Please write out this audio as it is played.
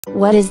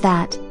What is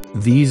that?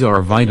 These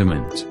are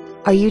vitamins.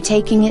 Are you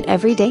taking it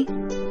every day?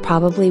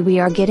 Probably we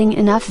are getting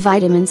enough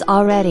vitamins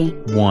already.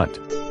 What?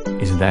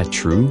 Is that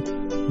true?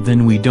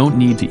 Then we don't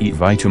need to eat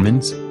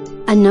vitamins?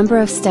 A number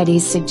of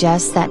studies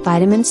suggest that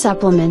vitamin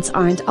supplements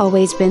aren't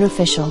always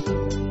beneficial.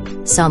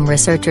 Some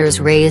researchers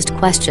raised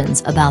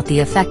questions about the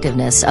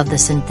effectiveness of the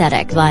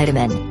synthetic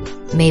vitamin.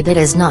 Maybe it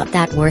is not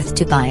that worth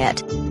to buy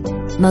it.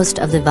 Most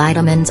of the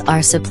vitamins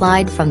are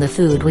supplied from the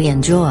food we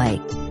enjoy.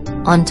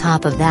 On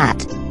top of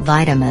that,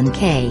 vitamin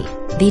K,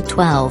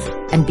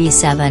 B12, and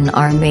B7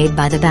 are made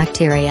by the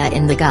bacteria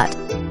in the gut.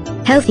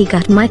 Healthy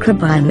gut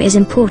microbiome is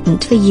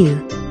important for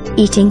you.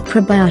 Eating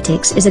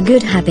probiotics is a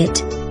good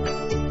habit.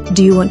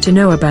 Do you want to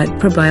know about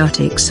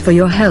probiotics for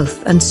your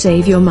health and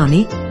save your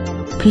money?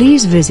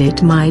 Please visit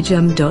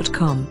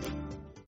mygerm.com.